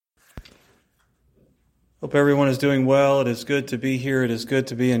Hope everyone is doing well. It is good to be here. It is good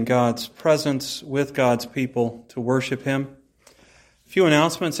to be in God's presence with God's people to worship Him. A few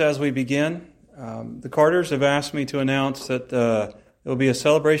announcements as we begin. The Carters have asked me to announce that there will be a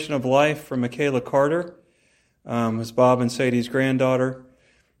celebration of life for Michaela Carter, who's Bob and Sadie's granddaughter.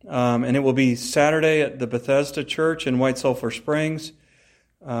 And it will be Saturday at the Bethesda Church in White Sulphur Springs.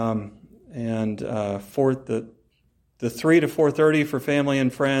 For the 3 to 4:30 for family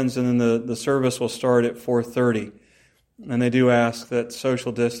and friends, and then the service will start at 4:30. And they do ask that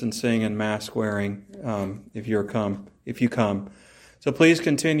social distancing and mask wearing if you come. So please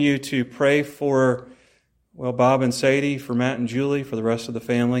continue to pray for Bob and Sadie, for Matt and Julie, for the rest of the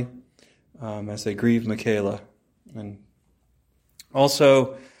family as they grieve Michaela. And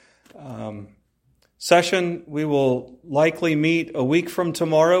also, session, we will likely meet a week from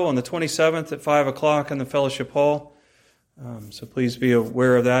tomorrow on the 27th at 5 o'clock in the Fellowship Hall. So please be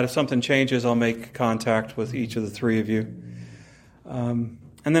aware of that. If something changes, I'll make contact with each of the three of you. And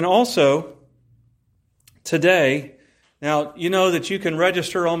then also, today, now you know that you can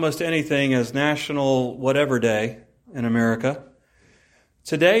register almost anything as National Whatever Day in America.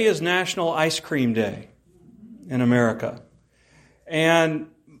 Today is National Ice Cream Day in America. And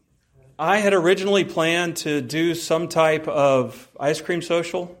I had originally planned to do some type of ice cream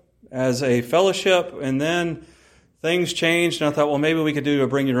social as a fellowship, and then things changed, and I thought, well, maybe we could do a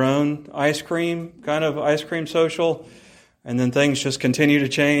bring your own ice cream kind of ice cream social, and then things just continue to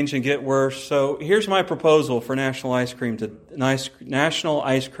change and get worse. So here's my proposal for National Ice Cream Day.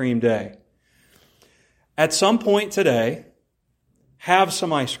 At some point today, have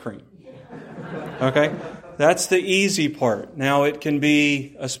some ice cream. Okay? That's the easy part. Now, it can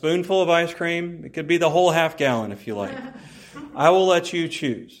be a spoonful of ice cream. It could be the whole half gallon if you like. I will let you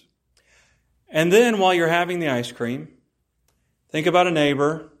choose. And then while you're having the ice cream, think about a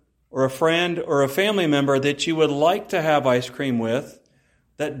neighbor or a friend or a family member that you would like to have ice cream with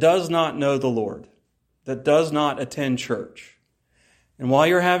that does not know the Lord, that does not attend church. And while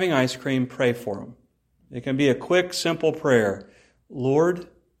you're having ice cream, pray for them. It can be a quick, simple prayer. Lord,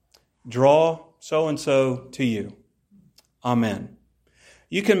 draw so-and-so to you. Amen.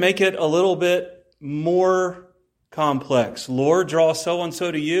 You can make it a little bit more complex. Lord, draw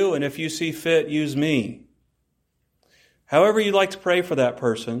so-and-so to you, and if you see fit, use me. However you'd like to pray for that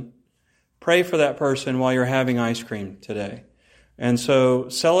person while you're having ice cream today. And so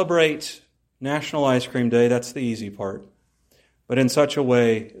celebrate National Ice Cream Day. That's the easy part. But in such a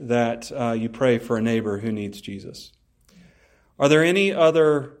way that you pray for a neighbor who needs Jesus. Are there any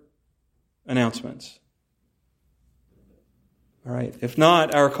other announcements? All right. If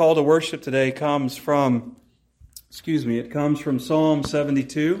not, our call to worship today comes from Psalm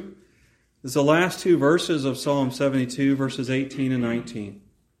 72. This is the last two verses of Psalm 72, verses 18 and 19.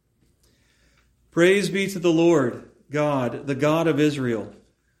 Praise be to the Lord God, the God of Israel,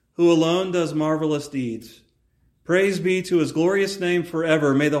 who alone does marvelous deeds. Praise be to His glorious name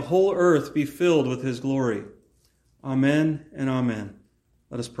forever. May the whole earth be filled with His glory. Amen and amen.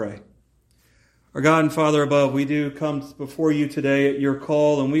 Let us pray. Our God and Father above, we do come before you today at your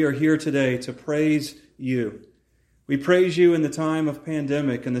call, and we are here today to praise you. We praise you in the time of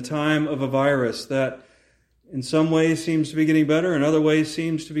pandemic, in the time of a virus that in some ways seems to be getting better, in other ways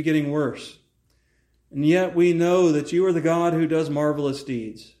seems to be getting worse. And yet we know that you are the God who does marvelous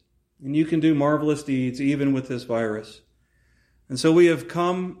deeds, and you can do marvelous deeds even with this virus. And so we have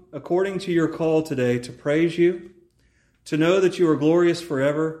come according to your call today to praise you, to know that you are glorious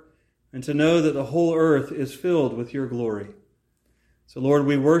forever, and to know that the whole earth is filled with your glory. So, Lord,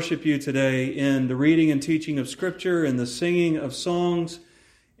 we worship you today in the reading and teaching of Scripture, in the singing of songs,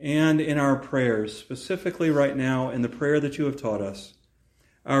 and in our prayers, specifically right now in the prayer that you have taught us.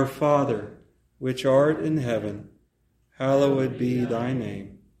 Our Father, which art in heaven, hallowed be thy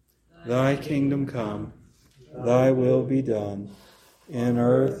name. Thy kingdom come, thy will be done, in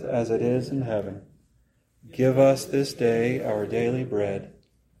earth as it is in heaven. Give us this day our daily bread,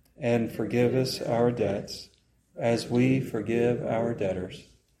 and forgive us our debts, as we forgive our debtors.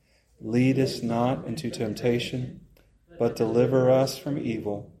 Lead us not into temptation, but deliver us from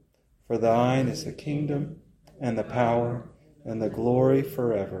evil. For thine is the kingdom, and the power, and the glory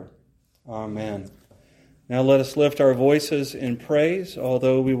forever. Amen. Now let us lift our voices in praise,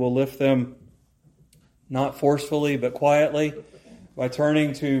 although we will lift them not forcefully, but quietly, by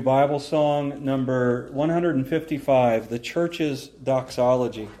turning to Bible song number 155, The Church's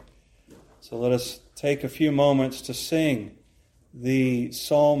Doxology. So let us take a few moments to sing the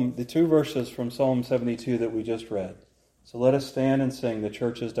two verses from Psalm 72 that we just read. So let us stand and sing the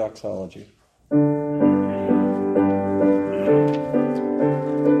church's doxology.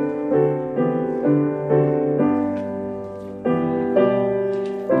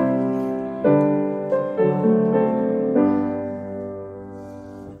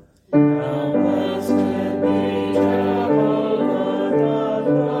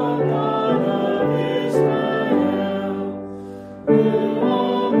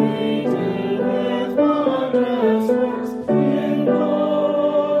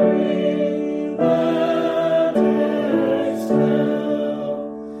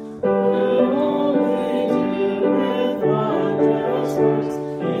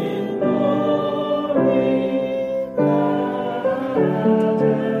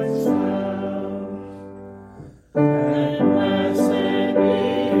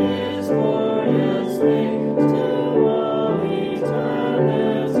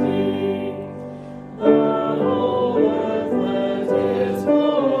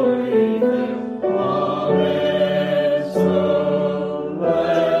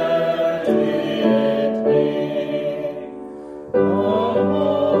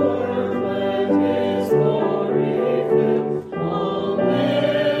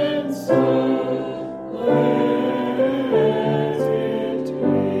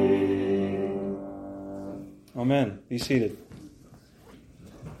 Amen. Be seated.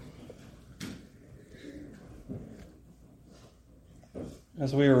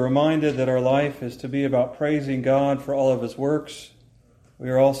 As we are reminded that our life is to be about praising God for all of His works, we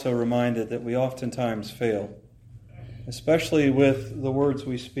are also reminded that we oftentimes fail, especially with the words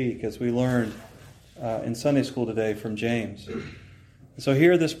we speak, as we learned in Sunday school today from James. So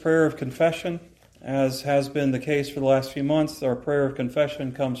here, this prayer of confession, as has been the case for the last few months, our prayer of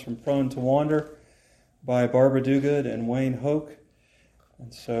confession comes from Prone to Wander by Barbara Duguid and Wayne Hoke.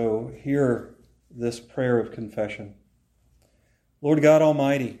 And so hear this prayer of confession. Lord God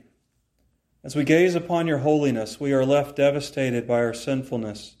Almighty, as we gaze upon your holiness, we are left devastated by our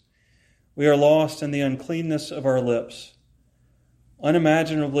sinfulness. We are lost in the uncleanness of our lips,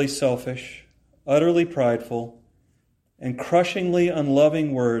 unimaginably selfish, utterly prideful, and crushingly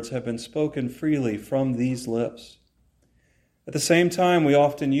unloving words have been spoken freely from these lips. At the same time, we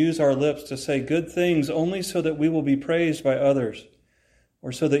often use our lips to say good things only so that we will be praised by others,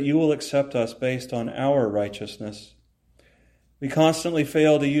 or so that you will accept us based on our righteousness. We constantly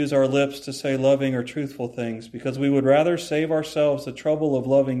fail to use our lips to say loving or truthful things because we would rather save ourselves the trouble of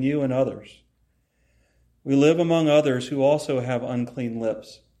loving you and others. We live among others who also have unclean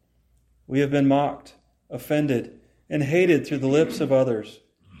lips. We have been mocked, offended, and hated through the lips of others.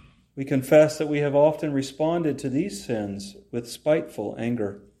 We confess that we have often responded to these sins with spiteful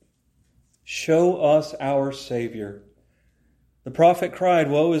anger. Show us our Savior. The prophet cried,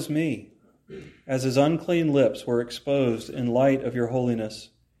 "Woe is me," as his unclean lips were exposed in light of your holiness.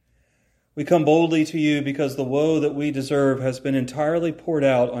 We come boldly to you because the woe that we deserve has been entirely poured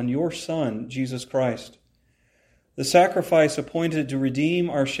out on your Son, Jesus Christ. The sacrifice appointed to redeem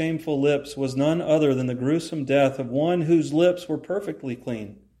our shameful lips was none other than the gruesome death of one whose lips were perfectly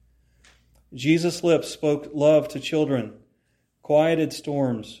clean. Jesus' lips spoke love to children, quieted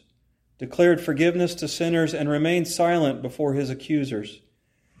storms, declared forgiveness to sinners, and remained silent before his accusers.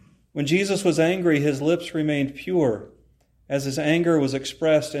 When Jesus was angry, his lips remained pure, as his anger was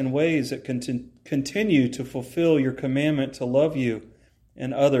expressed in ways that continue to fulfill your commandment to love you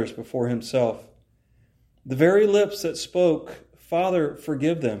and others before himself. The very lips that spoke, "Father,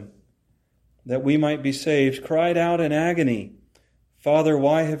 forgive them," that we might be saved, cried out in agony, "Father,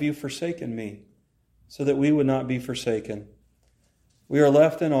 why have you forsaken me?" so that we would not be forsaken. We are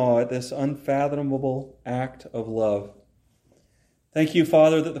left in awe at this unfathomable act of love. Thank you,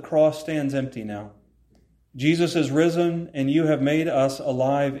 Father, that the cross stands empty now. Jesus is risen, and you have made us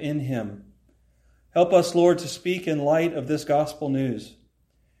alive in him. Help us, Lord, to speak in light of this gospel news.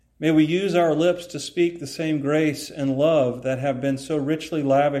 May we use our lips to speak the same grace and love that have been so richly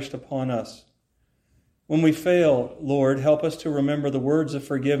lavished upon us. When we fail, Lord, help us to remember the words of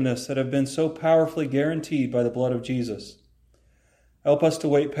forgiveness that have been so powerfully guaranteed by the blood of Jesus. Help us to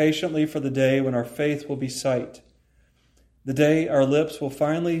wait patiently for the day when our faith will be sight. The day our lips will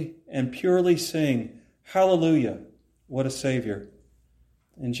finally and purely sing, "Hallelujah, what a Savior."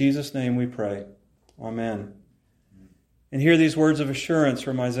 In Jesus' name we pray. Amen. And hear these words of assurance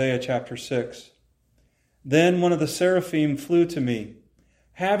from Isaiah chapter 6. Then one of the seraphim flew to me,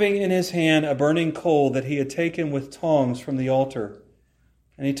 having in his hand a burning coal that he had taken with tongs from the altar.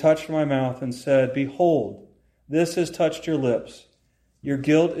 And he touched my mouth and said, "Behold, this has touched your lips. Your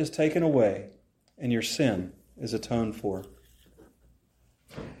guilt is taken away, and your sin is atoned for."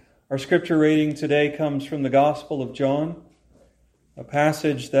 Our scripture reading today comes from the Gospel of John, a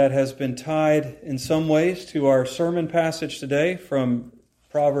passage that has been tied in some ways to our sermon passage today from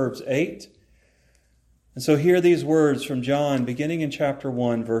Proverbs 8. And so hear these words from John, beginning in chapter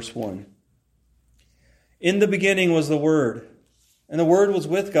 1, verse 1. "In the beginning was the Word, and the Word was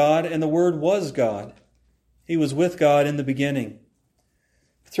with God, and the Word was God. He was with God in the beginning.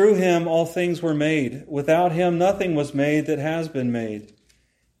 Through him all things were made. Without him nothing was made that has been made.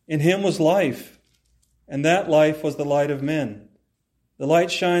 In him was life, and that life was the light of men. The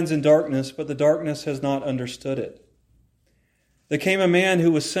light shines in darkness, but the darkness has not understood it. There came a man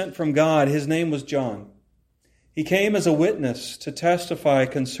who was sent from God. His name was John. He came as a witness to testify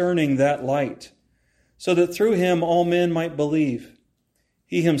concerning that light, so that through him all men might believe.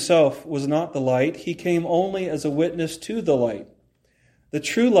 He himself was not the light. He came only as a witness to the light. The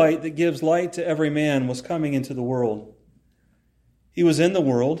true light that gives light to every man was coming into the world. He was in the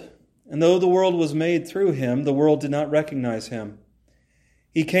world, and though the world was made through him, the world did not recognize him.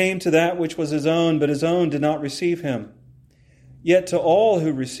 He came to that which was his own, but his own did not receive him. Yet to all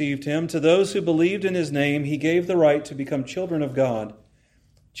who received him, to those who believed in his name, he gave the right to become children of God.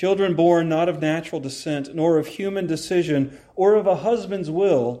 Children born not of natural descent, nor of human decision, or of a husband's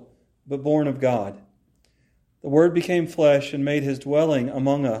will, but born of God. The Word became flesh and made his dwelling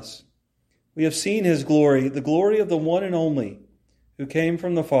among us. We have seen his glory, the glory of the one and only, who came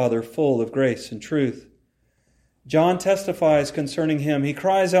from the Father, full of grace and truth. John testifies concerning him. He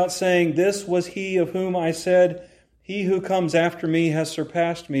cries out, saying, "This was he of whom I said, 'He who comes after me has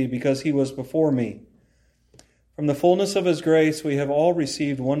surpassed me, because he was before me.'" From the fullness of his grace we have all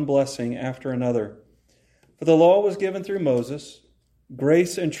received one blessing after another. For the law was given through Moses.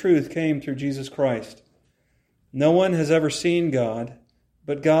 Grace and truth came through Jesus Christ. No one has ever seen God,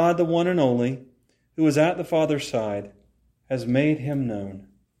 but God, the one and only, who is at the Father's side, has made him known.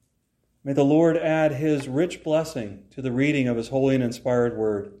 May the Lord add his rich blessing to the reading of his holy and inspired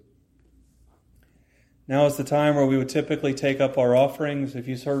word. Now is the time where we would typically take up our offerings.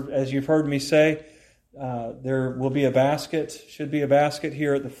 As you've heard me say, there will be a basket, should be a basket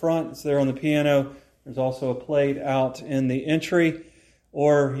here at the front. It's there on the piano. There's also a plate out in the entry,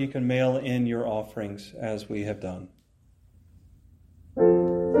 or you can mail in your offerings as we have done.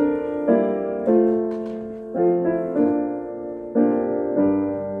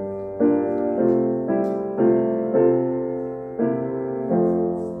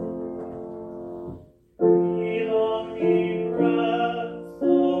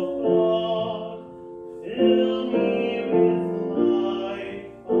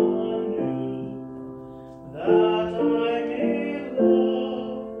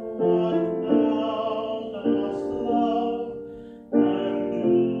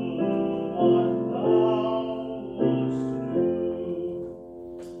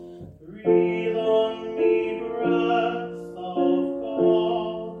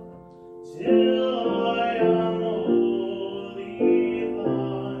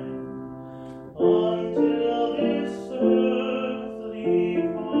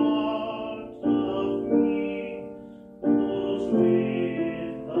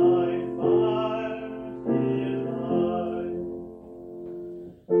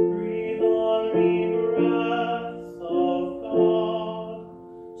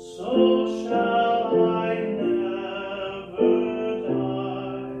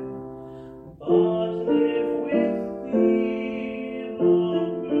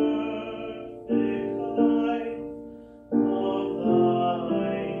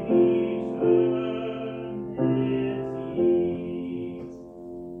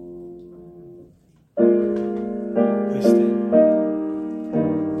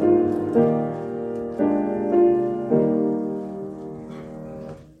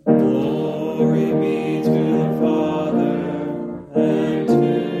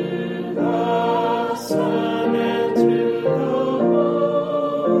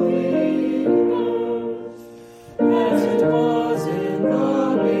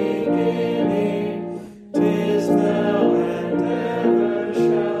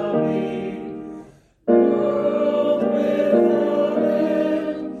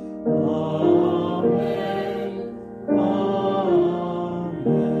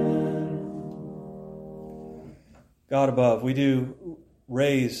 God above, we do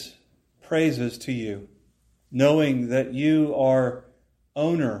raise praises to you, knowing that you are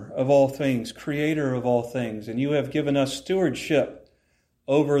owner of all things, creator of all things, and you have given us stewardship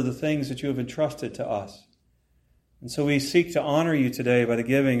over the things that you have entrusted to us. And so we seek to honor you today by the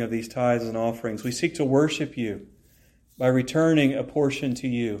giving of these tithes and offerings. We seek to worship you by returning a portion to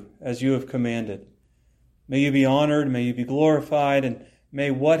you as you have commanded. May you be honored, may you be glorified, and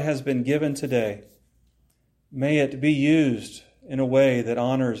may what has been given today, may it be used in a way that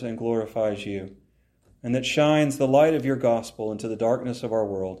honors and glorifies you, and that shines the light of your gospel into the darkness of our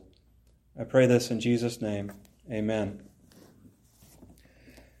world. I pray this in Jesus' name. Amen.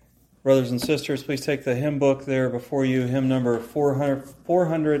 Brothers and sisters, please take the hymn book there before you, hymn number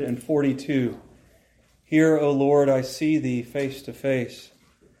 442. Here, O Lord, I see thee face to face.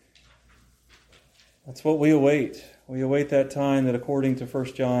 That's what we await. We await that time that, according to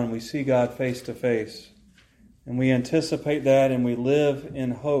 1 John, we see God face to face. And we anticipate that and we live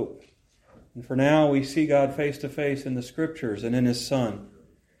in hope. And for now, we see God face to face in the Scriptures and in His Son.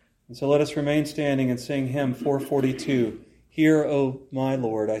 And so let us remain standing and sing hymn 442. Here, O my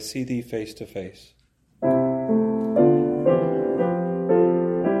Lord, I see thee face to face.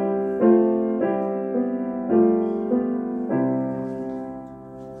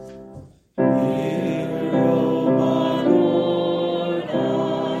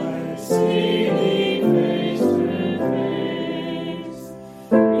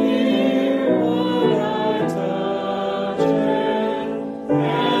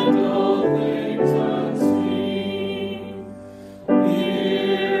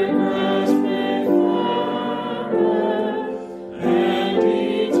 Here, grasp with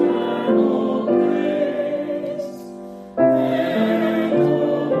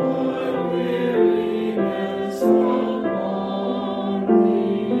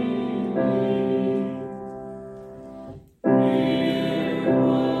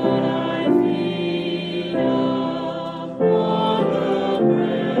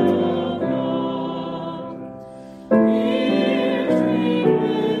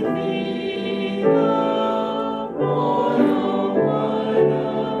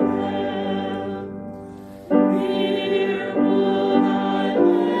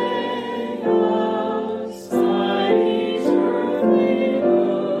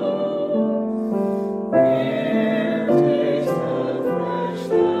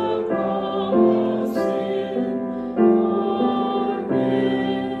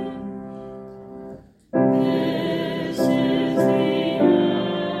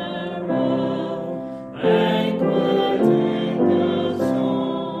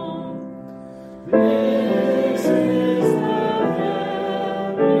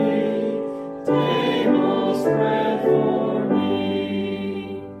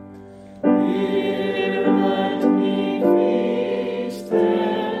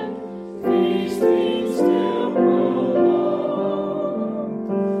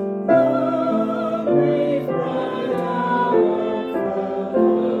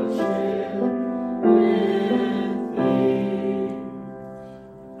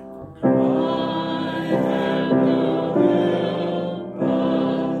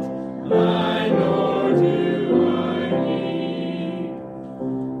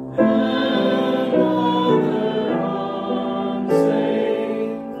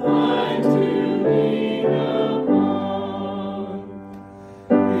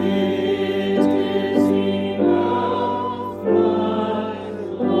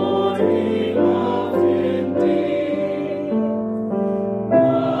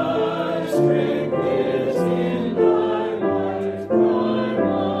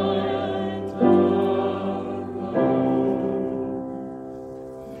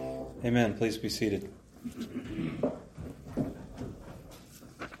Amen. Please be seated.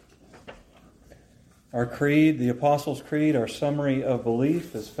 Our creed, the Apostles' Creed, our summary of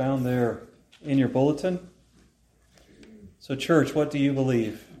belief, is found there in your bulletin. So, church, what do you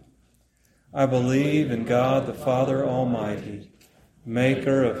believe? I believe in God the Father Almighty,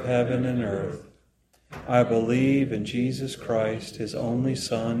 maker of heaven and earth. I believe in Jesus Christ, his only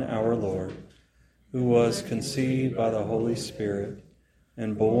Son, our Lord, who was conceived by the Holy Spirit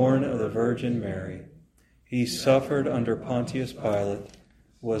and born of the Virgin Mary. He suffered under Pontius Pilate,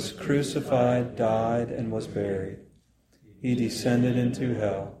 was crucified, died, and was buried. He descended into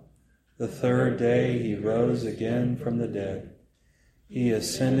hell. The third day he rose again from the dead. He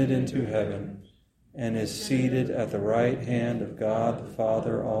ascended into heaven and is seated at the right hand of God the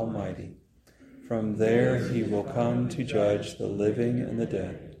Father Almighty. From there he will come to judge the living and the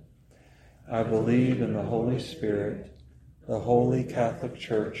dead. I believe in the Holy Spirit, the Holy Catholic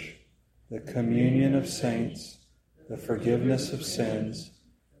Church, the communion of saints, the forgiveness of sins,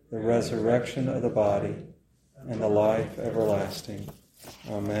 the resurrection of the body, and the life everlasting.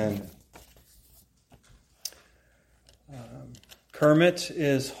 Amen. Kermit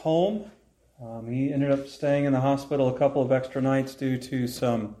is home. He ended up staying in the hospital a couple of extra nights due to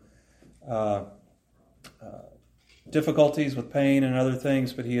some difficulties with pain and other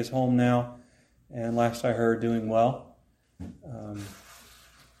things, but he is home now, and last I heard, doing well.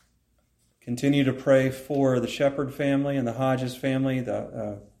 Continue to pray for the Shepherd family and the Hodges family.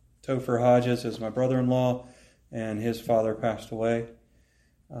 The Topher Hodges is my brother-in-law, and his father passed away.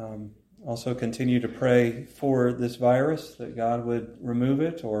 Also continue to pray for this virus, that God would remove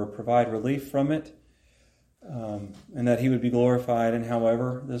it or provide relief from it, and that he would be glorified in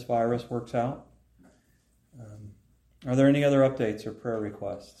however this virus works out. Are there any other updates or prayer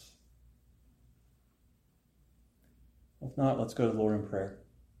requests? If not, let's go to the Lord in prayer.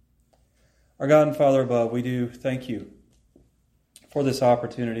 Our God and Father above, we do thank you for this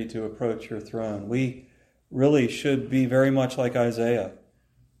opportunity to approach your throne. We really should be very much like Isaiah,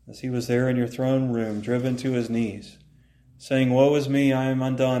 as he was there in your throne room, driven to his knees, saying, "Woe is me, I am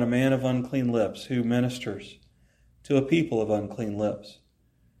undone, a man of unclean lips, who ministers to a people of unclean lips."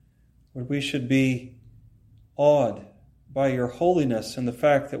 Lord, we should be awed by your holiness and the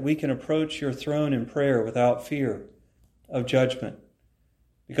fact that we can approach your throne in prayer without fear of judgment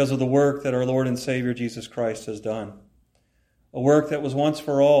because of the work that our Lord and Savior Jesus Christ has done. A work that was once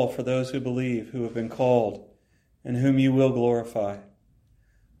for all for those who believe, who have been called, and whom you will glorify.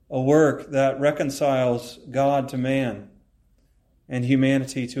 A work that reconciles God to man and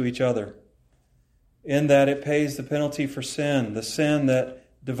humanity to each other, in that it pays the penalty for sin, the sin that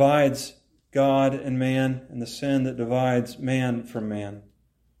divides God and man, and the sin that divides man from man,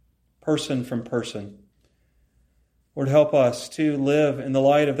 person from person. Lord, help us to live in the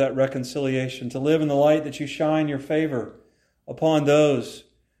light of that reconciliation, to live in the light that you shine your favor upon those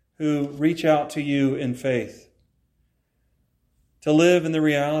who reach out to you in faith, to live in the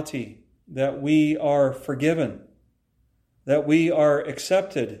reality that we are forgiven, that we are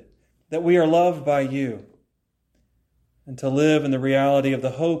accepted, that we are loved by you, and to live in the reality of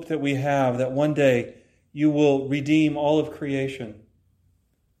the hope that we have that one day you will redeem all of creation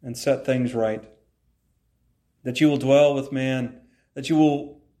and set things right, that you will dwell with man, that you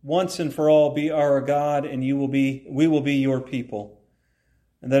will once and for all be our God, and we will be your people,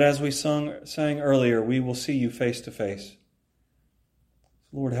 and that as we sang earlier, we will see you face to face.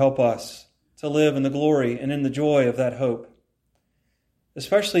 Lord, help us to live in the glory and in the joy of that hope,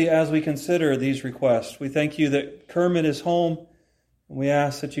 especially as we consider these requests. We thank you that Kermit is home, and we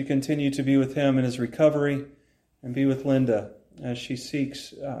ask that you continue to be with him in his recovery and be with Linda as she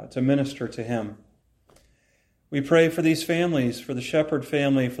seeks to minister to him. We pray for these families, for the Shepherd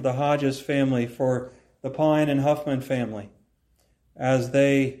family, for the Hodges family, for the Pine and Huffman family, as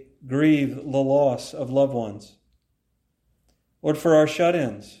they grieve the loss of loved ones. Lord, for our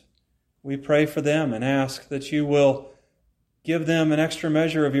shut-ins, we pray for them and ask that you will give them an extra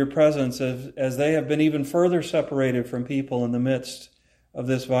measure of your presence as they have been even further separated from people in the midst of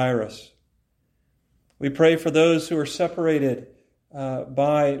this virus. We pray for those who are separated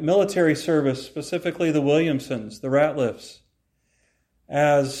by military service, specifically the Williamsons, the Ratliffs,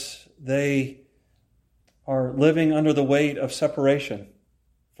 as they are living under the weight of separation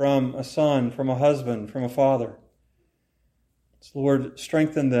from a son, from a husband, from a father. Lord,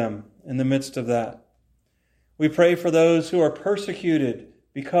 strengthen them in the midst of that. We pray for those who are persecuted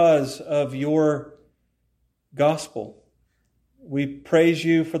because of your gospel. We praise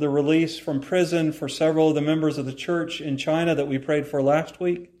you for the release from prison for several of the members of the church in China that we prayed for last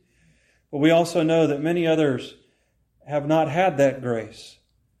week. But we also know that many others have not had that grace.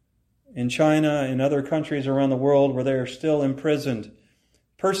 in China, in other countries around the world where they are still imprisoned,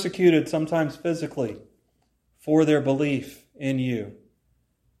 persecuted, sometimes physically, for their belief in you.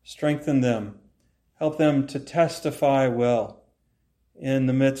 Strengthen them. Help them to testify well in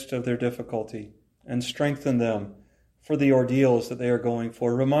the midst of their difficulty, and strengthen them for the ordeals that they are going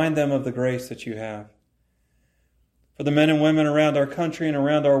for. Remind them of the grace that you have. For the men and women around our country and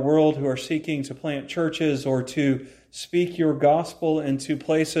around our world who are seeking to plant churches or to speak your gospel into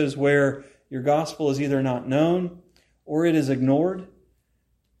places where your gospel is either not known or it is ignored,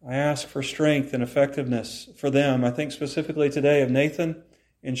 I ask for strength and effectiveness for them. I think specifically today of Nathan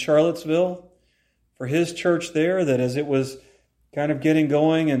in Charlottesville, for his church there, that as it was kind of getting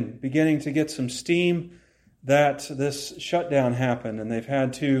going and beginning to get some steam, that this shutdown happened and they've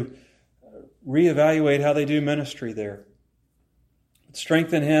had to reevaluate how they do ministry there.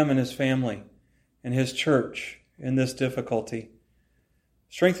 Strengthen him and his family and his church in this difficulty.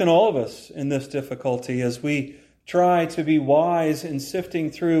 Strengthen all of us in this difficulty as we try to be wise in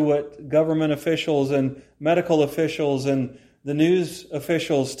sifting through what government officials and medical officials and the news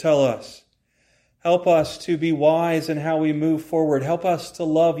officials tell us. Help us to be wise in how we move forward. Help us to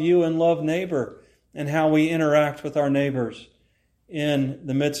love you and love neighbor and how we interact with our neighbors in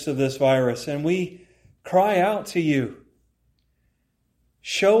the midst of this virus. And we cry out to you.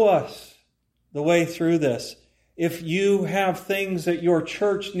 Show us the way through this. If you have things that your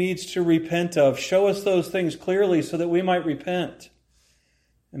church needs to repent of, show us those things clearly so that we might repent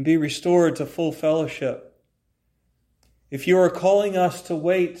and be restored to full fellowship. If you are calling us to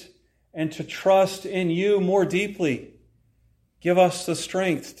wait and to trust in you more deeply, give us the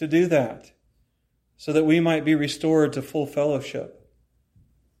strength to do that so that we might be restored to full fellowship.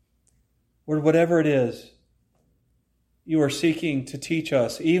 Lord, whatever it is you are seeking to teach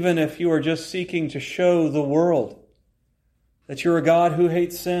us, even if you are just seeking to show the world that you're a God who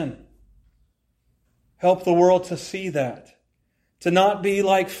hates sin, help the world to see that, to not be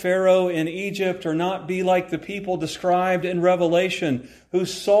like Pharaoh in Egypt or not be like the people described in Revelation who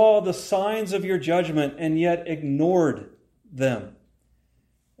saw the signs of your judgment and yet ignored them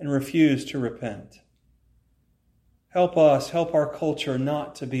and refused to repent. Help us, help our culture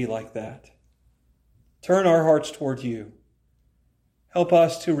not to be like that. Turn our hearts toward you. Help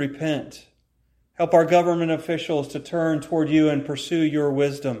us to repent. Help our government officials to turn toward you and pursue your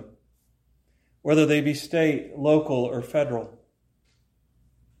wisdom, whether they be state, local, or federal.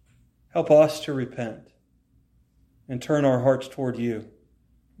 Help us to repent and turn our hearts toward you,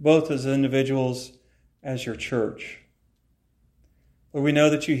 both as individuals, as your church. Lord, we know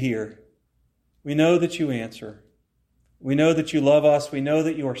that you hear. We know that you answer. We know that you love us. We know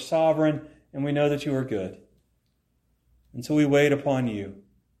that you are sovereign. And we know that you are good. And so we wait upon you.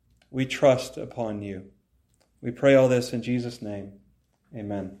 We trust upon you. We pray all this in Jesus' name.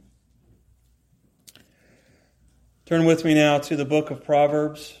 Amen. Turn with me now to the book of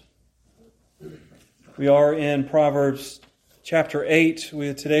Proverbs. We are in Proverbs chapter 8.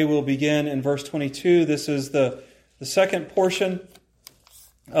 Today we'll begin in verse 22. This is the second portion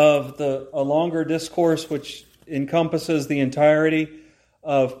of a longer discourse which encompasses the entirety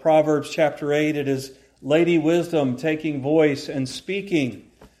of Proverbs chapter 8. It is Lady Wisdom taking voice and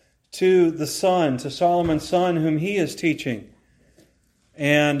speaking to the son, to Solomon's son, whom he is teaching,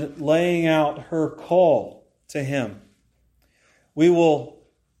 and laying out her call to him. We will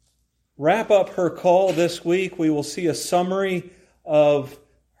wrap up her call this week. We will see a summary of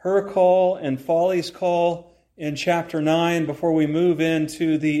her call and Folly's call in chapter 9 before we move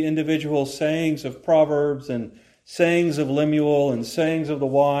into the individual sayings of Proverbs and sayings of Lemuel and sayings of the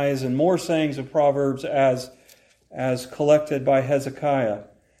wise and more sayings of Proverbs as collected by Hezekiah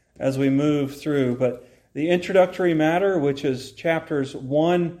as we move through. But the introductory matter, which is chapters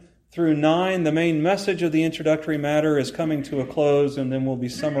 1 through 9, the main message of the introductory matter is coming to a close and then will be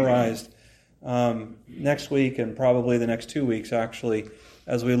summarized next week and probably the next 2 weeks actually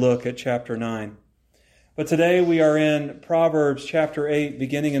as we look at chapter 9. But today we are in Proverbs chapter 8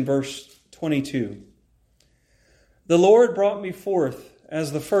 beginning in verse 22. The Lord brought me forth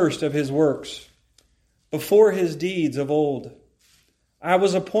as the first of his works, before his deeds of old. I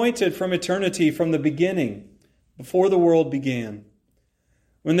was appointed from eternity, from the beginning, before the world began.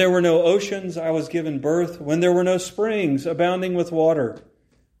 When there were no oceans, I was given birth. When there were no springs abounding with water.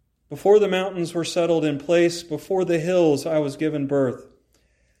 Before the mountains were settled in place, before the hills, I was given birth.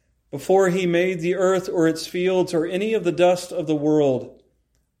 Before he made the earth or its fields or any of the dust of the world,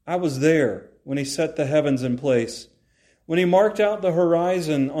 I was there when he set the heavens in place. When he marked out the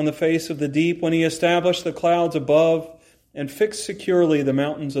horizon on the face of the deep, when he established the clouds above and fixed securely the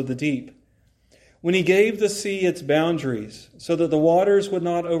mountains of the deep. when he gave the sea its boundaries, so that the waters would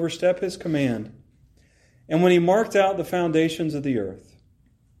not overstep his command, and when he marked out the foundations of the earth.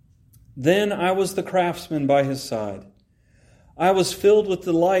 Then I was the craftsman by his side. I was filled with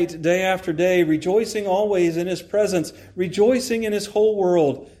delight day after day, rejoicing always in his presence, rejoicing in his whole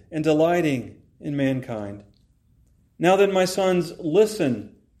world, and delighting in mankind. Now then, my sons,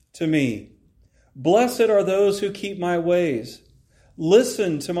 listen to me. Blessed are those who keep my ways.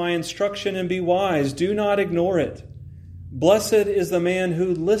 Listen to my instruction and be wise. Do not ignore it. Blessed is the man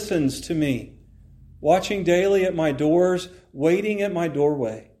who listens to me, watching daily at my doors, waiting at my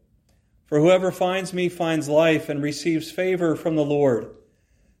doorway. For whoever finds me finds life and receives favor from the Lord.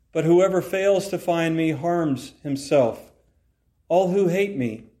 But whoever fails to find me harms himself. All who hate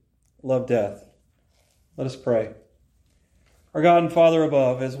me love death. Let us pray. Our God and Father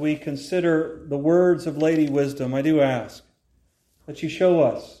above, as we consider the words of Lady Wisdom, I do ask that you show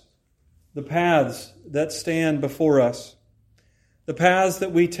us the paths that stand before us, the paths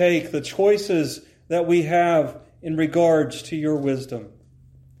that we take, the choices that we have in regards to your wisdom.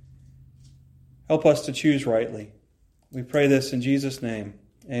 Help us to choose rightly. We pray this in Jesus' name.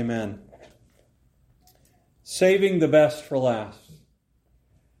 Amen. Saving the best for last.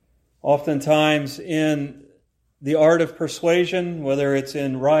 Oftentimes in the art of persuasion, whether it's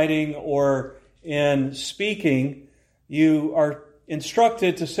in writing or in speaking, you are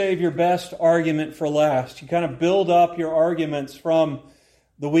instructed to save your best argument for last. You kind of build up your arguments from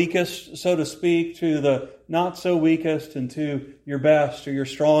the weakest, so to speak, to the not so weakest, and to your best or your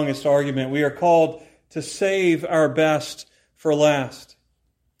strongest argument. We are called to save our best for last.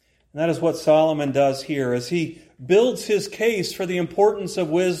 And that is what Solomon does here as he builds his case for the importance of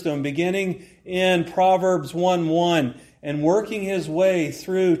wisdom, beginning in Proverbs 1:1 and working his way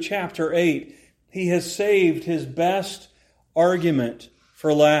through chapter 8. He has saved his best argument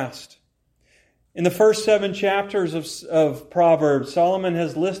for last. In the first 7 chapters of Proverbs, Solomon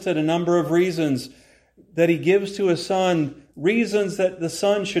has listed a number of reasons that he gives to his son, reasons that the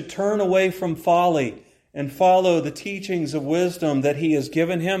son should turn away from folly and follow the teachings of wisdom that he has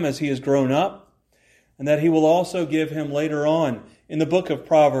given him as he has grown up, and that he will also give him later on in the book of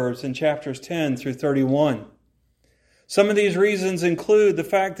Proverbs in chapters 10 through 31. Some of these reasons include the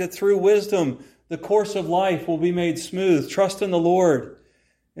fact that through wisdom, the course of life will be made smooth. Trust in the Lord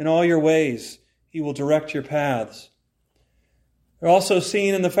in all your ways. He will direct your paths. They're also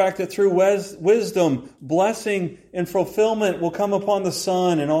seen in the fact that through wisdom, blessing and fulfillment will come upon the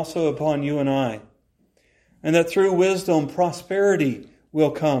son and also upon you and I. And that through wisdom, prosperity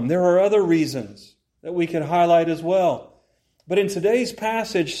will come. There are other reasons that we could highlight as well. But in today's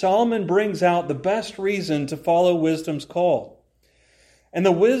passage, Solomon brings out the best reason to follow wisdom's call. And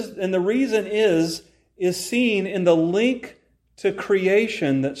the reason is seen in the link to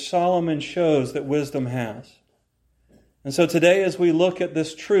creation that Solomon shows that wisdom has. And so today, as we look at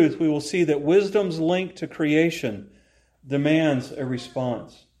this truth, we will see that wisdom's link to creation demands a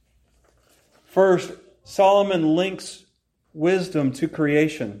response. First, Solomon links wisdom to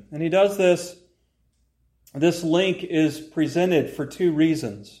creation. And he does this. This link is presented for 2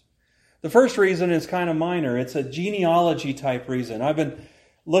 reasons. The first reason is kind of minor. It's a genealogy type reason. I've been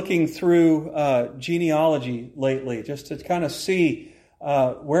looking through genealogy lately just to kind of see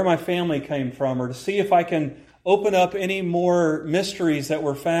where my family came from, or to see if I can open up any more mysteries that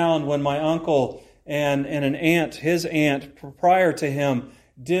were found when my uncle and an aunt, his aunt, prior to him,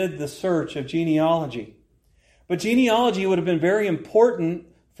 did the search of genealogy. But genealogy would have been very important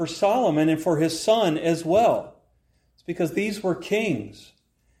for Solomon and for his son as well. It's because these were kings.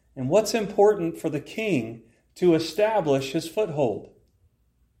 And what's important for the king to establish his foothold?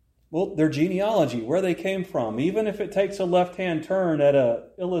 Well, their genealogy, where they came from. Even if it takes a left-hand turn at an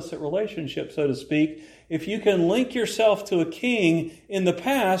illicit relationship, so to speak, if you can link yourself to a king in the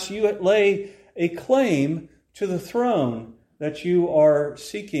past, you lay a claim to the throne that you are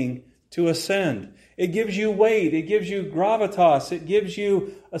seeking to ascend. It gives you weight, it gives you gravitas, it gives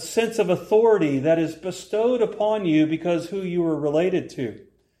you a sense of authority that is bestowed upon you because who you were related to.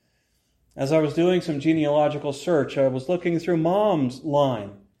 As I was doing some genealogical search, I was looking through Mom's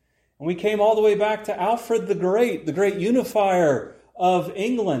line. And we came all the way back to Alfred the great unifier of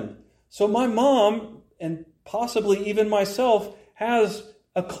England. So my mom, and possibly even myself, has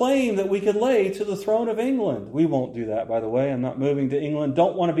a claim that we could lay to the throne of England. We won't do that, by the way. I'm not moving to England.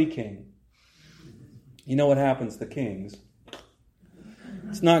 Don't want to be king. You know what happens to kings.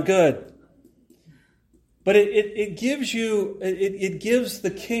 It's not good. But it gives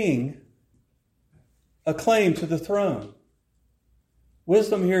the king a claim to the throne.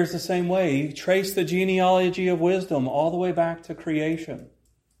 Wisdom here is the same way. You trace the genealogy of wisdom all the way back to creation.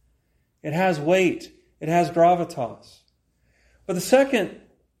 It has weight. It has gravitas. But the second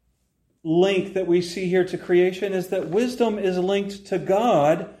link that we see here to creation is that wisdom is linked to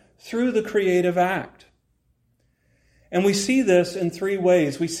God through the creative act. And we see this in three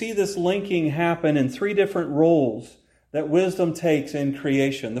ways. We see this linking happen in three different roles that wisdom takes in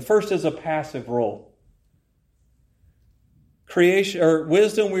creation. The first is a passive role.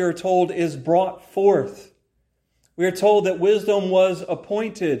 Wisdom, we are told, is brought forth. We are told that wisdom was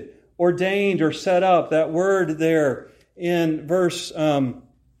appointed, ordained, or set up. That word there in verse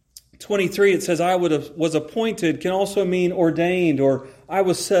 23, it says, was appointed, can also mean ordained, or I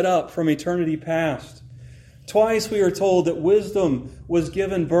was set up from eternity past. Twice we are told that wisdom was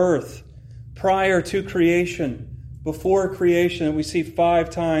given birth prior to creation, before creation. And we see 5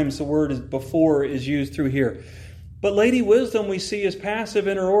 times the word before is used through here. But Lady Wisdom we see is passive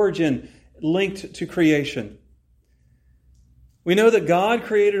in her origin, linked to creation. We know that God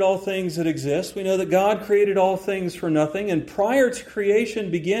created all things that exist. We know that God created all things for nothing. And prior to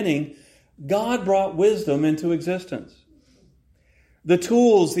creation beginning, God brought wisdom into existence. The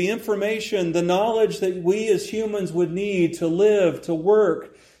tools, the information, the knowledge that we as humans would need to live, to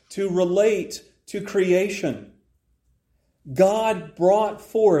work, to relate to creation, God brought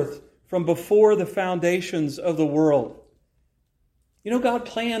forth from before the foundations of the world. You know, God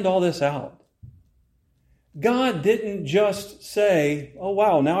planned all this out. God didn't just say, oh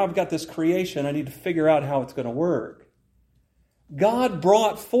wow, now I've got this creation, I need to figure out how it's going to work. God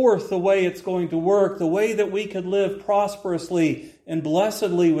brought forth the way it's going to work, the way that we could live prosperously and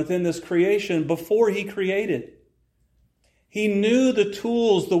blessedly within this creation before He created. He knew the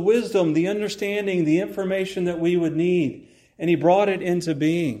tools, the wisdom, the understanding, the information that we would need, and He brought it into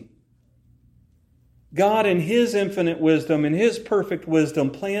being. God, in His infinite wisdom, in His perfect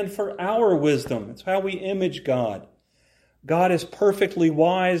wisdom, planned for our wisdom. It's how we image God. God is perfectly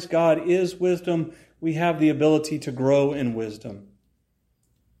wise. God is wisdom. We have the ability to grow in wisdom.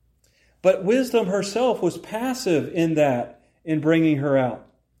 But wisdom herself was passive in bringing her out.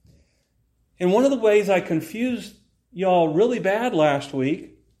 And one of the ways I confused y'all really bad last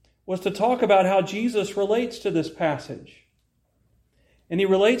week was to talk about how Jesus relates to this passage. And He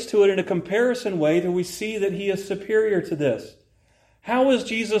relates to it in a comparison way that we see that He is superior to this. How is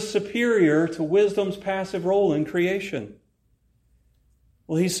Jesus superior to wisdom's passive role in creation?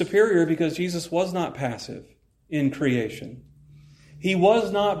 Well, He's superior because Jesus was not passive in creation. He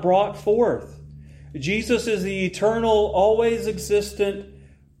was not brought forth. Jesus is the eternal, always existent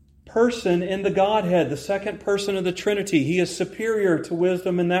person in the Godhead, the second person of the Trinity. He is superior to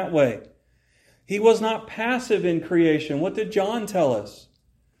wisdom in that way. He was not passive in creation. What did John tell us?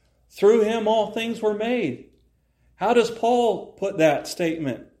 Through Him all things were made. How does Paul put that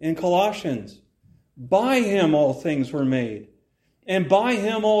statement in Colossians? By Him all things were made, and by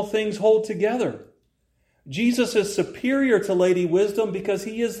Him all things hold together. Jesus is superior to Lady Wisdom because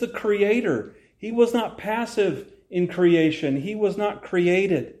He is the Creator. He was not passive in creation. He was not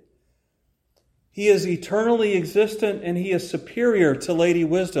created. He is eternally existent, and He is superior to Lady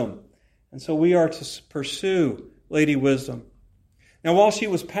Wisdom. And so we are to pursue Lady Wisdom. Now, while she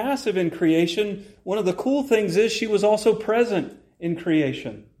was passive in creation, one of the cool things is she was also present in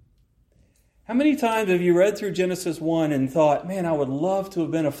creation. How many times have you read through Genesis 1 and thought, man, I would love to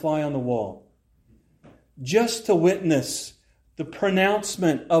have been a fly on the wall, just to witness the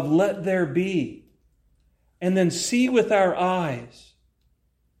pronouncement of let there be, and then see with our eyes,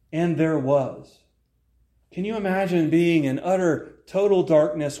 and there was. Can you imagine being in utter, total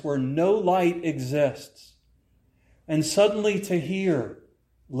darkness where no light exists, and suddenly to hear,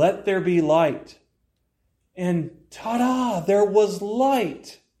 let there be light, and ta-da, there was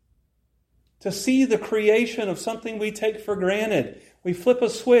light. To see the creation of something we take for granted. We flip a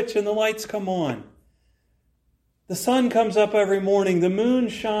switch and the lights come on. The sun comes up every morning, the moon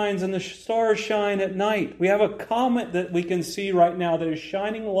shines and the stars shine at night. We have a comet that we can see right now that is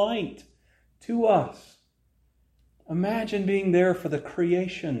shining light to us. Imagine being there for the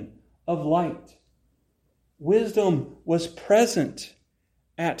creation of light. Wisdom was present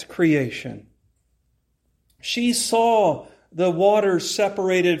at creation. She saw the waters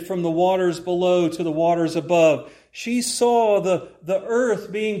separated from the waters below to the waters above. She saw the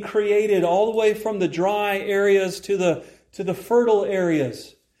earth being created all the way from the dry areas to the fertile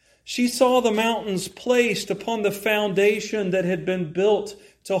areas. She saw the mountains placed upon the foundation that had been built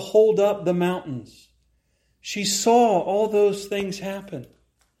to hold up the mountains. She saw all those things happen.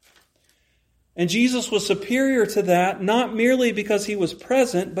 And Jesus was superior to that, not merely because He was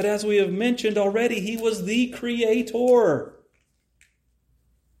present, but as we have mentioned already, He was the Creator.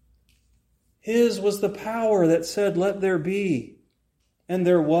 His was the power that said, let there be. and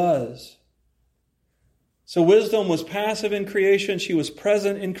there was. So wisdom was passive in creation, she was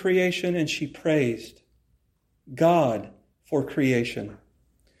present in creation, and she praised God for creation.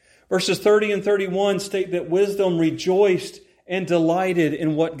 Verses 30 and 31 state that wisdom rejoiced and delighted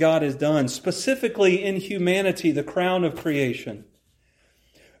in what God has done, specifically in humanity, the crown of creation.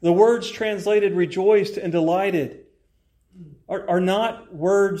 The words translated rejoiced and delighted are not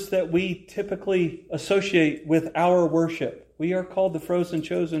words that we typically associate with our worship. We are called the frozen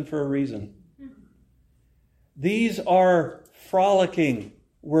chosen for a reason. These are frolicking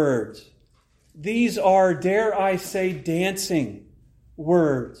words. These are, dare I say, dancing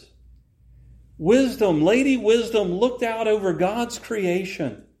words. Wisdom, Lady Wisdom looked out over God's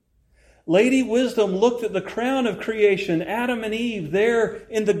creation. Lady Wisdom looked at the crown of creation, Adam and Eve there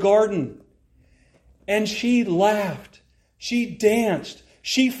in the garden. And she laughed. She danced.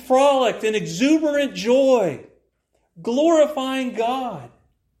 She frolicked in exuberant joy, glorifying God. Have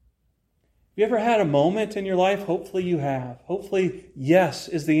you ever had a moment in your life? Hopefully you have. Hopefully, yes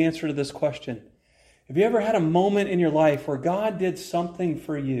is the answer to this question. Have you ever had a moment in your life where God did something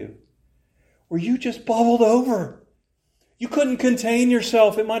for you, where you just bubbled over? You couldn't contain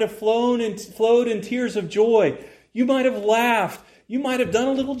yourself. It might have flowed in tears of joy. You might have laughed. You might have done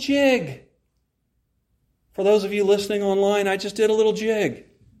a little jig. For those of you listening online, I just did a little jig.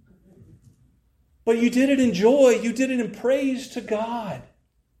 But you did it in joy. You did it in praise to God,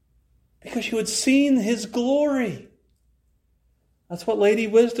 because you had seen His glory. That's what Lady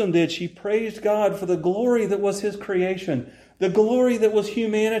Wisdom did. She praised God for the glory that was His creation, the glory that was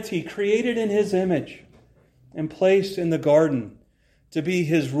humanity created in His image and placed in the garden to be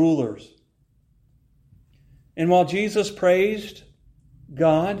His rulers. And while Jesus praised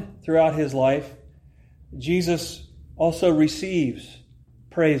God throughout His life, Jesus also receives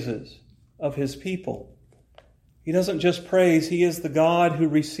praises of His people. He doesn't just praise, He is the God who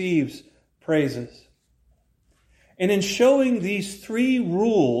receives praises. And in showing these three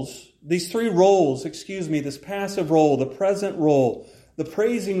roles, this passive role, the present role, the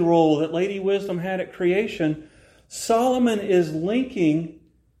praising role that Lady Wisdom had at creation, Solomon is linking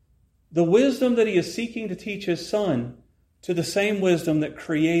the wisdom that he is seeking to teach his son to the same wisdom that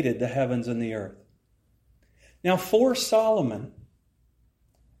created the heavens and the earth. Now, for Solomon,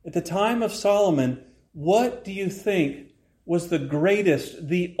 at the time of Solomon, what do you think was the greatest,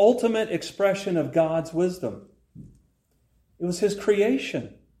 the ultimate expression of God's wisdom? It was His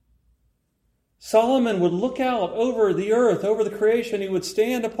creation. Solomon would look out over the earth, over the creation. He would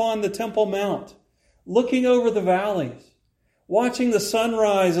stand upon the Temple Mount, looking over the valleys, watching the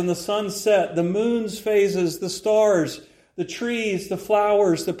sunrise and the sunset, the moon's phases, the stars, the trees, the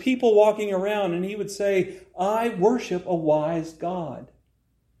flowers, the people walking around. And he would say, I worship a wise God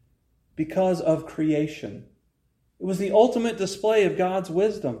because of creation. It was the ultimate display of God's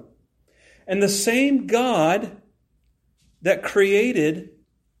wisdom. And the same God that created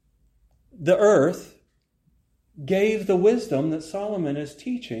the earth gave the wisdom that Solomon is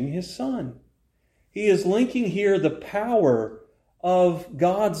teaching his son. He is linking here the power of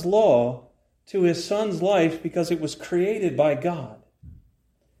God's law to his son's life because it was created by God.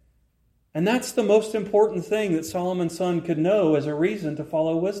 And that's the most important thing that Solomon's son could know as a reason to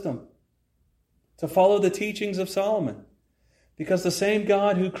follow wisdom, to follow the teachings of Solomon. Because the same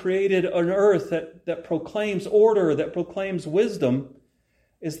God who created an earth that proclaims order, that proclaims wisdom,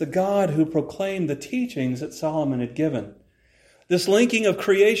 is the God who proclaimed the teachings that Solomon had given. This linking of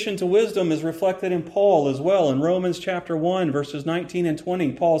creation to wisdom is reflected in Paul as well. In Romans chapter 1, verses 19 and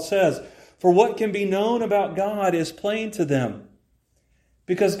 20, Paul says, For what can be known about God is plain to them,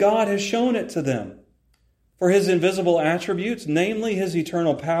 because God has shown it to them. For His invisible attributes, namely His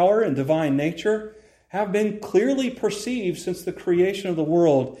eternal power and divine nature, have been clearly perceived since the creation of the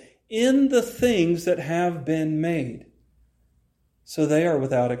world in the things that have been made. So they are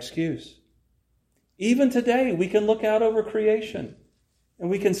without excuse. Even today, we can look out over creation and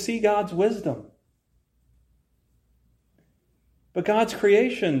we can see God's wisdom. But God's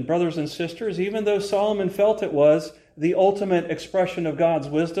creation, brothers and sisters, even though Solomon felt it was the ultimate expression of God's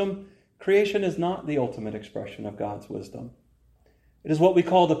wisdom, creation is not the ultimate expression of God's wisdom. It is what we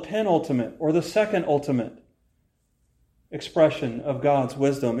call the penultimate or the second ultimate expression of God's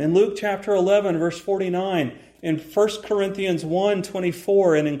wisdom. In Luke chapter 11, verse 49, in 1 Corinthians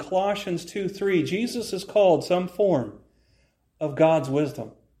 1:24, and in Colossians 2:3, Jesus is called some form of God's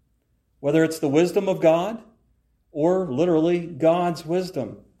wisdom. Whether it's the wisdom of God or literally God's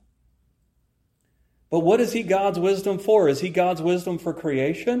wisdom. But what is He God's wisdom for? Is He God's wisdom for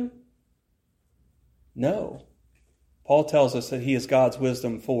creation? No. Paul tells us that He is God's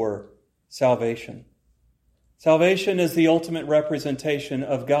wisdom for salvation. Salvation is the ultimate representation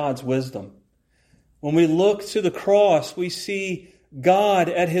of God's wisdom. When we look to the cross, we see God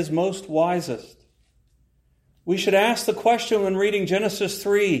at His most wisest. We should ask the question when reading Genesis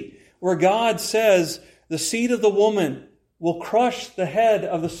 3, where God says, the seed of the woman will crush the head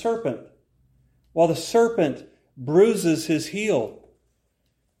of the serpent, while the serpent bruises his heel.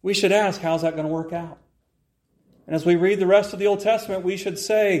 We should ask, how's that going to work out? And as we read the rest of the Old Testament, we should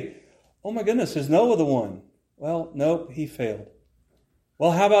say, oh my goodness, is Noah the one? Well, nope, he failed.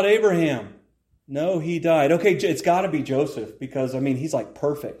 Well, how about Abraham? No, he died. Okay, it's got to be Joseph because, he's like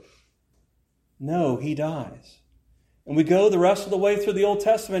perfect. No, he dies. And we go the rest of the way through the Old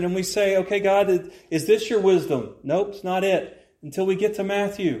Testament and we say, okay, God, is this your wisdom? Nope, it's not it. Until we get to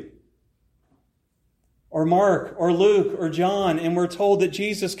Matthew or Mark or Luke or John, and we're told that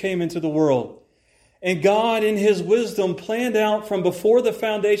Jesus came into the world. And God, in His wisdom, planned out from before the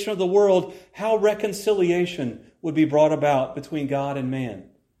foundation of the world how reconciliation would be brought about between God and man.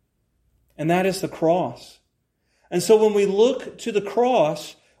 And that is the cross. And so when we look to the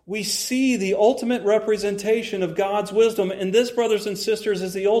cross, we see the ultimate representation of God's wisdom. And this, brothers and sisters,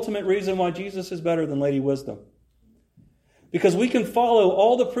 is the ultimate reason why Jesus is better than Lady Wisdom. Because we can follow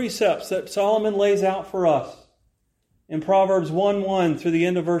all the precepts that Solomon lays out for us in Proverbs 1:1 through the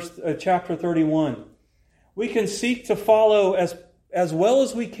end of chapter 31. We can seek to follow as well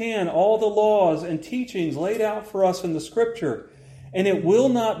as we can all the laws and teachings laid out for us in the Scripture, and it will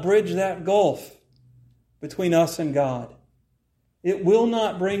not bridge that gulf between us and God. It will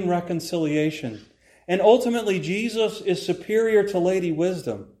not bring reconciliation. And ultimately, Jesus is superior to Lady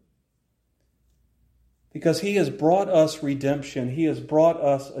Wisdom because He has brought us redemption. He has brought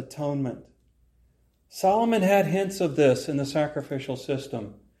us atonement. Solomon had hints of this in the sacrificial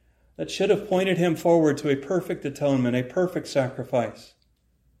system that should have pointed him forward to a perfect atonement, a perfect sacrifice.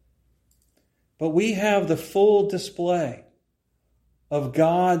 But we have the full display of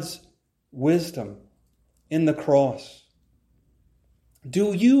God's wisdom in the cross.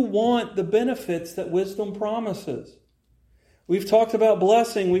 Do you want the benefits that wisdom promises? We've talked about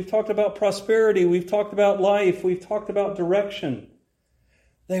blessing, we've talked about prosperity, we've talked about life, we've talked about direction.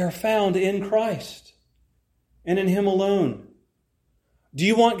 They are found in Christ and in Him alone. Do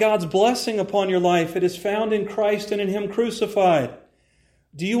you want God's blessing upon your life? It is found in Christ and in Him crucified.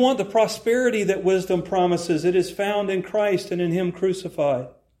 Do you want the prosperity that wisdom promises? It is found in Christ and in Him crucified.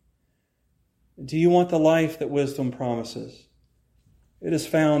 Do you want the life that wisdom promises? It is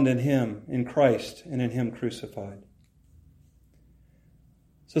found in Him, in Christ, and in Him crucified.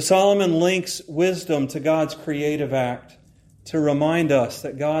 So Solomon links wisdom to God's creative act to remind us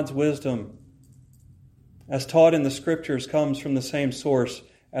that God's wisdom, as taught in the Scriptures, comes from the same source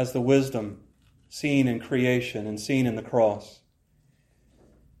as the wisdom seen in creation and seen in the cross.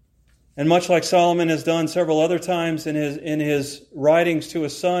 And much like Solomon has done several other times in his writings to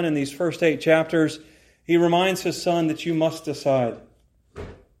his son in these first 8 chapters, he reminds his son that you must decide.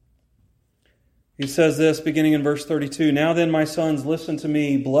 He says this, beginning in verse 32, "Now then, my sons, listen to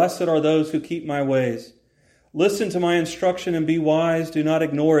me. Blessed are those who keep my ways. Listen to my instruction and be wise. Do not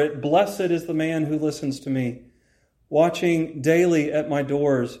ignore it. Blessed is the man who listens to me, watching daily at my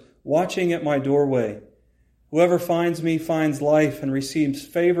doors, watching at my doorway. Whoever finds me finds life and receives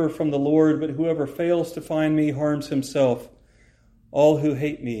favor from the Lord, but whoever fails to find me harms himself. All who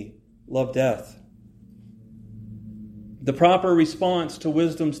hate me love death." The proper response to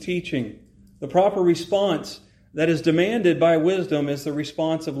wisdom's teaching, the proper response that is demanded by wisdom, is the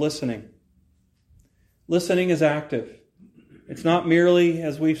response of listening. Listening is active. It's not merely,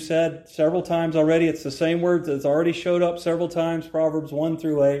 as we've said several times already, it's the same word that's already showed up several times, Proverbs 1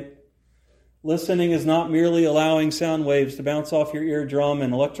 through 8. Listening is not merely allowing sound waves to bounce off your eardrum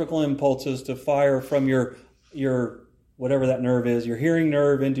and electrical impulses to fire from your whatever that nerve is, your hearing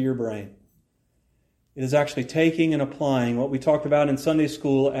nerve, into your brain. It is actually taking and applying what we talked about in Sunday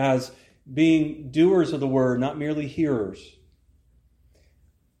school as being doers of the word, not merely hearers.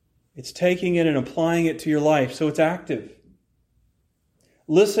 It's taking it and applying it to your life, so it's active.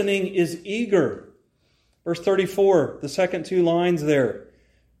 Listening is eager. Verse 34, the second 2 lines there.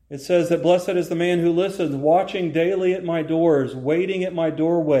 It says that blessed is the man who listens, watching daily at my doors, waiting at my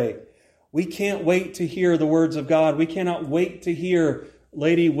doorway. We can't wait to hear the words of God. We cannot wait to hear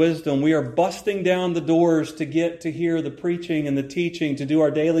Lady Wisdom. We are busting down the doors to get to hear the preaching and the teaching, to do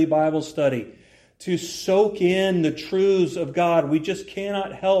our daily Bible study, to soak in the truths of God. We just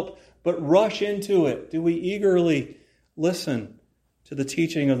cannot help but rush into it. Do we eagerly listen to the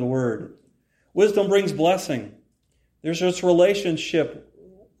teaching of the Word? Wisdom brings blessing. There's this relationship.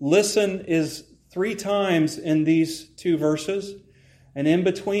 Listen is 3 times in these 2 verses. And in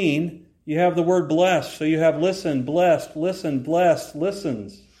between, You have the word blessed, so you have listen, blessed, listen, blessed,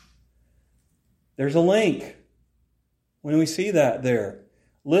 listens. There's a link when we see that there.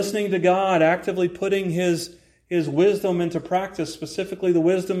 Listening to God, actively putting His wisdom into practice, specifically the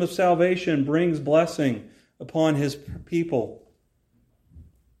wisdom of salvation, brings blessing upon His people.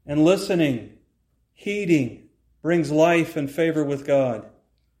 And listening, heeding, brings life and favor with God.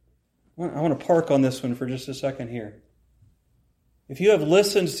 I want to park on this one for just a second here. If you have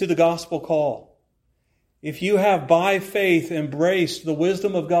listened to the gospel call, if you have by faith embraced the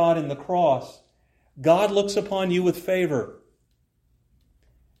wisdom of God in the cross, God looks upon you with favor.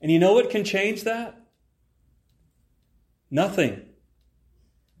 And you know what can change that? Nothing.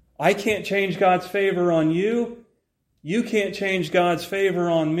 I can't change God's favor on you. You can't change God's favor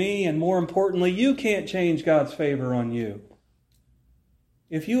on me. And more importantly, you can't change God's favor on you.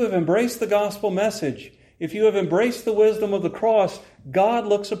 If you have embraced the gospel message, if you have embraced the wisdom of the cross, God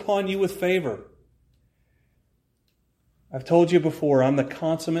looks upon you with favor. I've told you before, I'm the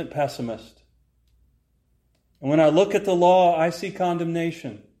consummate pessimist. And when I look at the law, I see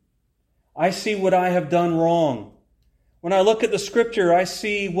condemnation. I see what I have done wrong. When I look at the Scripture, I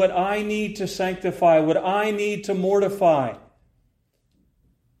see what I need to sanctify, what I need to mortify.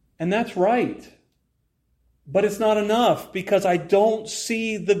 And that's right. But it's not enough because I don't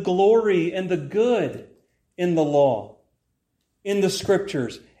see the glory and the good in the law, in the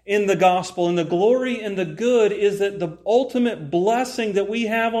Scriptures, in the gospel. And the glory and the good is that the ultimate blessing that we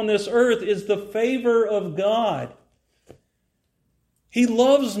have on this earth is the favor of God. He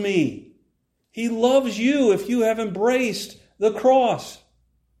loves me. He loves you if you have embraced the cross.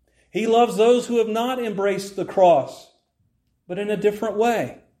 He loves those who have not embraced the cross, but in a different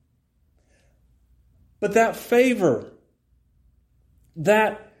way. But that favor,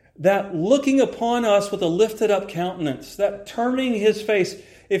 that looking upon us with a lifted up countenance, that turning His face.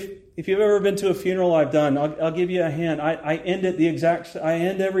 If you've ever been to a funeral I've done, I'll give you a hint. I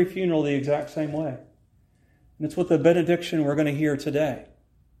end every funeral the exact same way. And it's with the benediction we're going to hear today.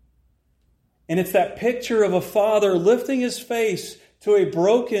 And it's that picture of a father lifting his face to a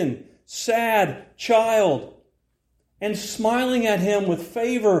broken, sad child and smiling at him with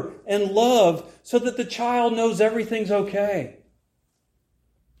favor and love so that the child knows everything's okay.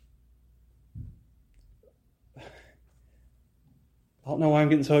 I don't know why I'm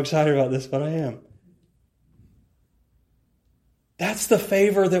getting so excited about this, but I am. That's the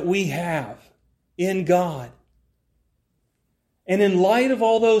favor that we have in God. And in light of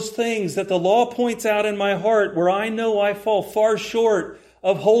all those things that the law points out in my heart, where I know I fall far short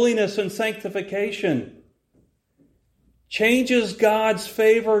of holiness and sanctification, changes God's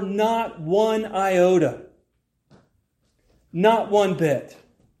favor not one iota. Not one bit.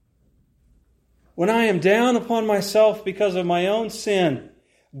 When I am down upon myself because of my own sin,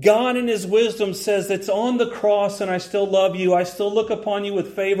 God in His wisdom says it's on the cross and I still love you. I still look upon you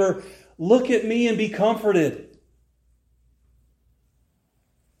with favor. Look at me and be comforted.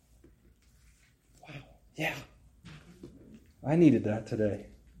 Wow. Yeah. I needed that today.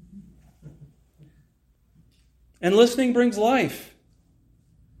 And listening brings life.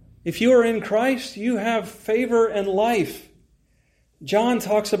 If you are in Christ, you have favor and life. John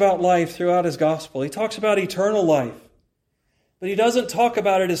talks about life throughout his gospel. He talks about eternal life. But he doesn't talk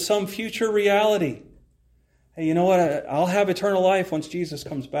about it as some future reality. Hey, you know what? I'll have eternal life once Jesus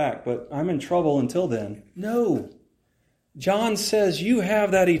comes back, but I'm in trouble until then. No. John says you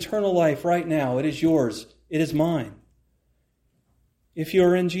have that eternal life right now. It is yours. It is mine. If you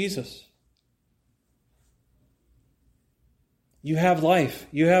are in Jesus. You have life.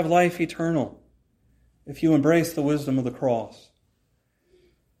 You have life eternal if you embrace the wisdom of the cross.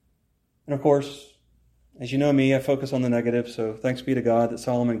 And of course, as you know me, I focus on the negative, so thanks be to God that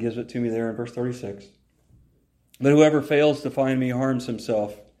Solomon gives it to me there in verse 36. But whoever fails to find me harms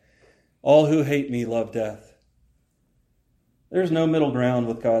himself. All who hate me love death. There's no middle ground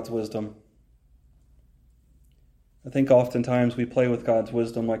with God's wisdom. I think oftentimes we play with God's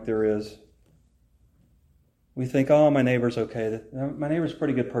wisdom like there is. We think, oh, my neighbor's okay. My neighbor's a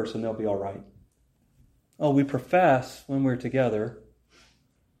pretty good person. They'll be all right. Oh, we profess when we're together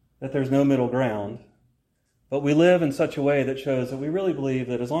that there's no middle ground. But we live in such a way that shows that we really believe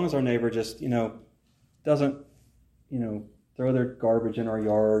that as long as our neighbor just, doesn't, throw their garbage in our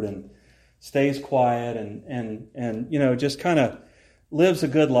yard and stays quiet and just kind of lives a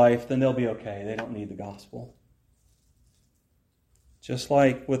good life, then they'll be okay. They don't need the gospel. Just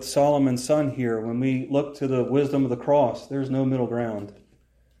like with Solomon's son here, when we look to the wisdom of the cross, there's no middle ground.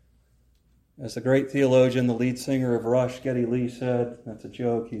 As the great theologian, the lead singer of Rush, Geddy Lee, said, that's a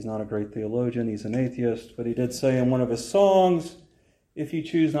joke, he's not a great theologian, he's an atheist, but he did say in one of his songs, if you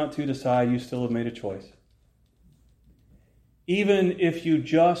choose not to decide, you still have made a choice. Even if you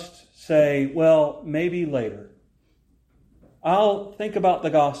just say, well, maybe later. I'll think about the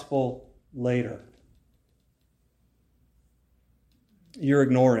gospel later. You're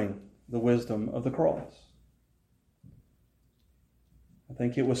ignoring the wisdom of the cross. I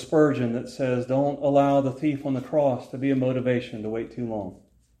think it was Spurgeon that says, don't allow the thief on the cross to be a motivation to wait too long,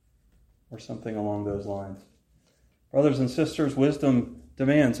 or something along those lines. Brothers and sisters, wisdom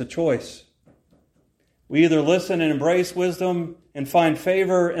demands a choice. We either listen and embrace wisdom and find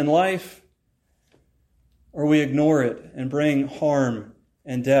favor in life, or we ignore it and bring harm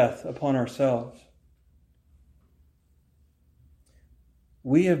and death upon ourselves.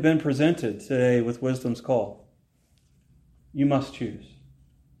 We have been presented today with wisdom's call. You must choose.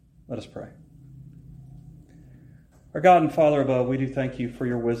 Let us pray. Our God and Father above, we do thank you for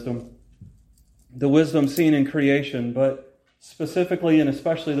your wisdom. The wisdom seen in creation, but specifically and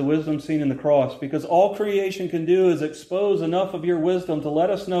especially the wisdom seen in the cross, because all creation can do is expose enough of your wisdom to let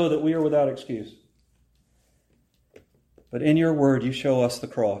us know that we are without excuse. But in your word, you show us the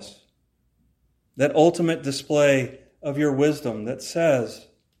cross, that ultimate display of your wisdom that says,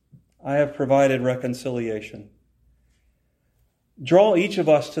 I have provided reconciliation. Draw each of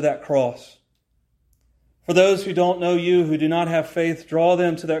us to that cross. For those who don't know you, who do not have faith, draw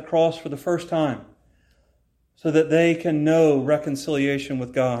them to that cross for the first time so that they can know reconciliation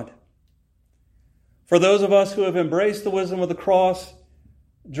with God. For those of us who have embraced the wisdom of the cross,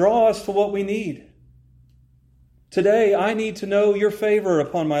 draw us to what we need. Today, I need to know your favor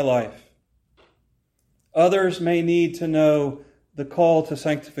upon my life. Others may need to know the call to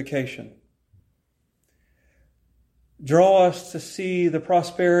sanctification. Draw us to see the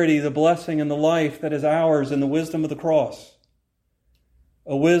prosperity, the blessing, and the life that is ours in the wisdom of the cross.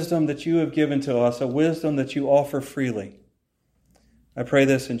 A wisdom that you have given to us, a wisdom that you offer freely. I pray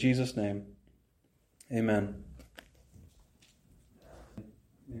this in Jesus' name. Amen.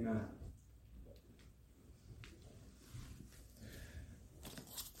 Amen.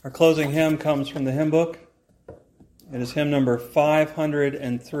 Our closing hymn comes from the hymn book. It is hymn number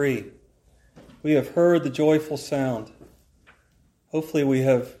 503. We have heard the joyful sound. Hopefully we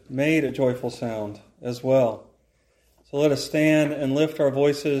have made a joyful sound as well. So let us stand and lift our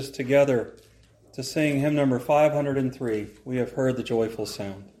voices together to sing hymn number 503. We have heard the joyful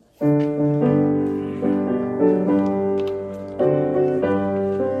sound.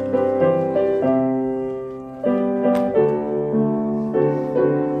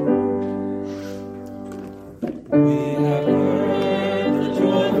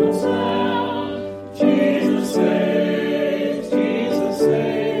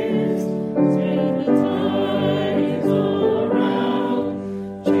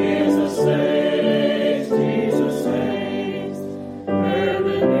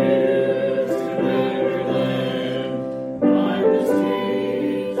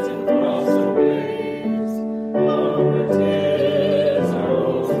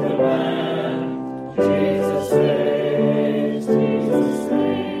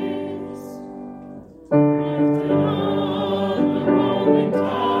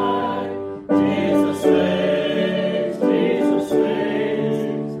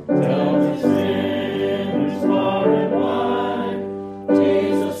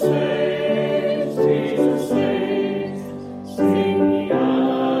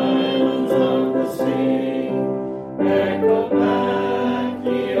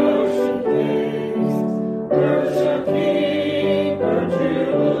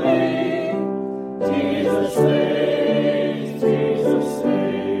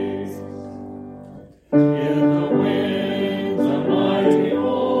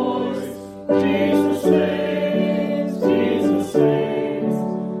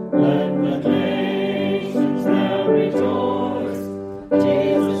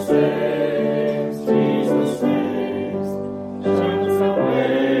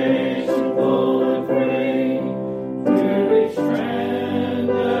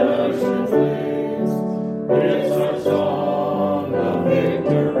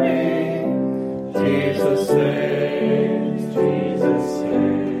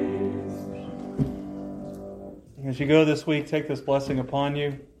 As you go this week, take this blessing upon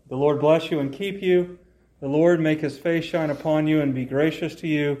you. The Lord bless you and keep you. The Lord make his face shine upon you and be gracious to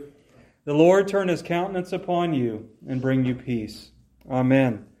you. The Lord turn his countenance upon you and bring you peace.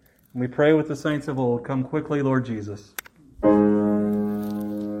 Amen. And we pray with the saints of old, come quickly, Lord Jesus.